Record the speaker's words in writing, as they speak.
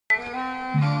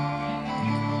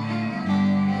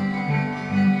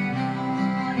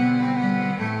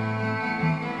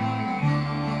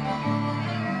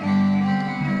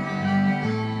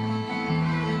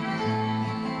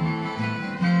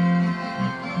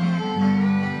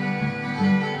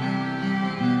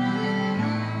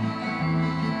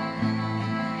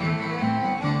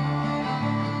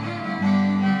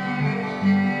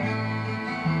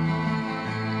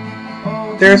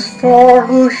There's 4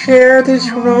 who share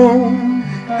this room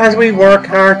as we work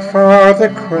hard for the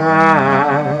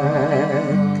crowds.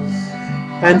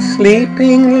 And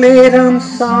sleeping late on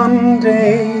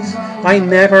Sundays, I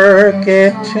never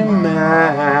get to Mass.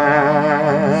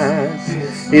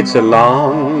 It's a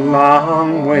long,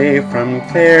 long way from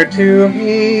Clare to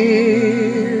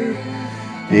here.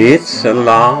 It's a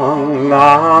long,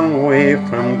 long way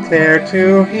from Clare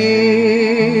to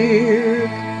here.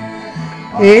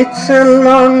 It's a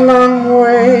long, long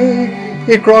way,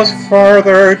 it grows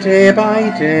further day by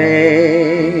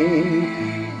day.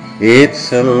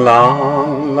 It's a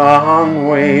long, long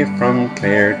way from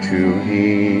Clare to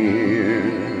here.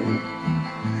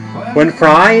 When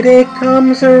Friday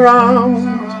comes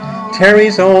around,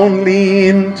 Terry's only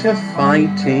into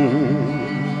fighting.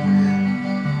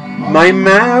 My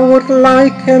ma would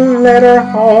like a letter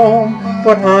home,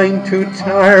 but I'm too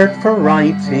tired for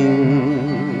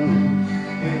writing.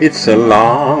 It's a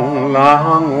long,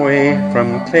 long way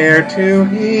from Clare to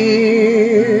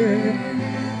here.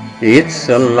 It's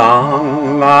a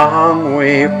long, long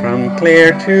way from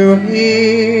Clare to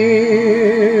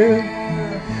here.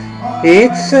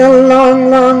 It's a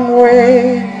long, long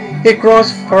way, it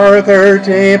grows further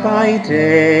day by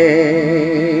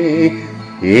day.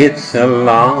 It's a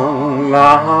long,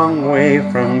 long way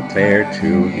from Clare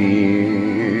to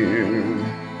here.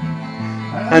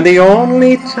 And the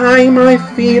only time I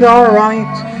feel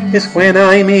alright is when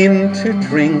I'm into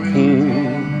drinking.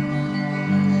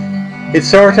 It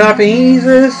sort of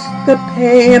eases the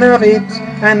pain of it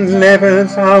and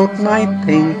levels out my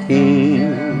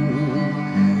thinking.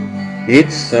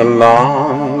 It's a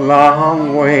long,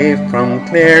 long way from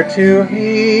Clare to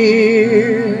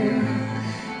here.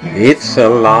 It's a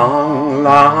long,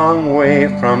 long way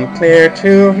from Clare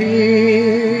to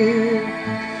here.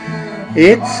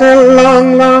 It's a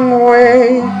long, long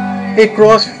way, it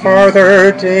grows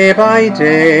further day by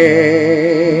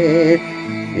day.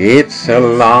 It's a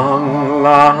long,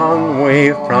 long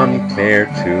way from Clare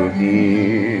to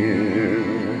here.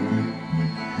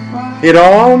 It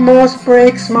almost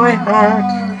breaks my heart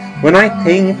when I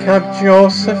think of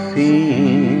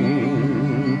Josephine.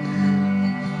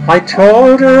 I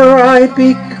told her I'd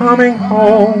be coming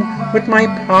home with my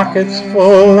pockets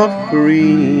full of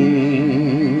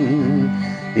green.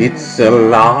 It's a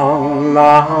long,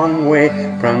 long way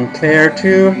from Clare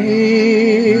to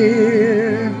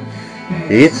here.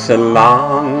 It's a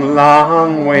long,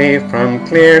 long way from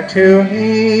Clare to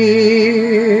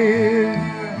here.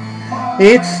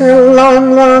 It's a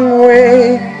long, long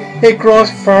way, it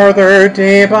grows further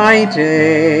day by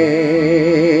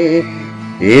day.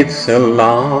 It's a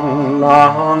long,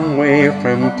 long way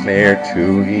from Clare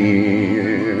to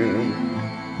here.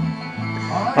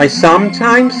 I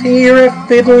sometimes hear a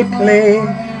fiddle play,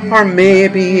 or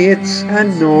maybe it's a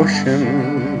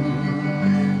notion.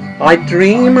 I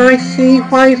dream I see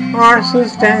white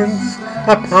horses dance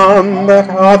upon that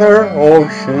other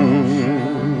ocean.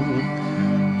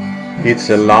 It's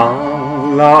a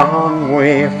long, long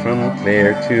way from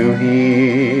Clare to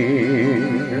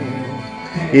here.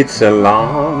 It's a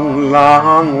long,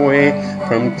 long way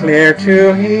from Clare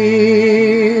to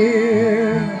here.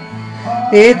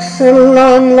 It's a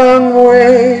long, long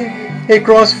way, it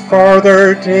grows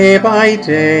further day by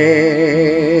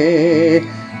day.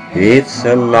 It's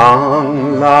a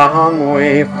long, long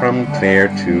way from Clare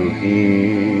to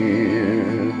here.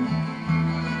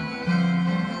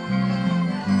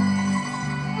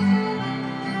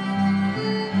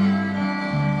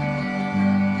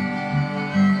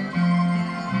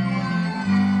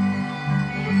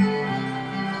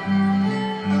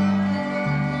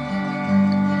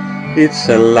 It's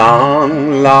a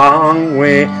long, long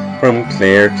way from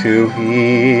Clare to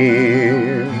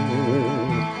here.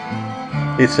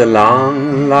 It's a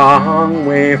long, long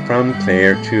way from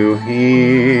Clare to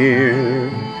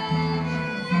here.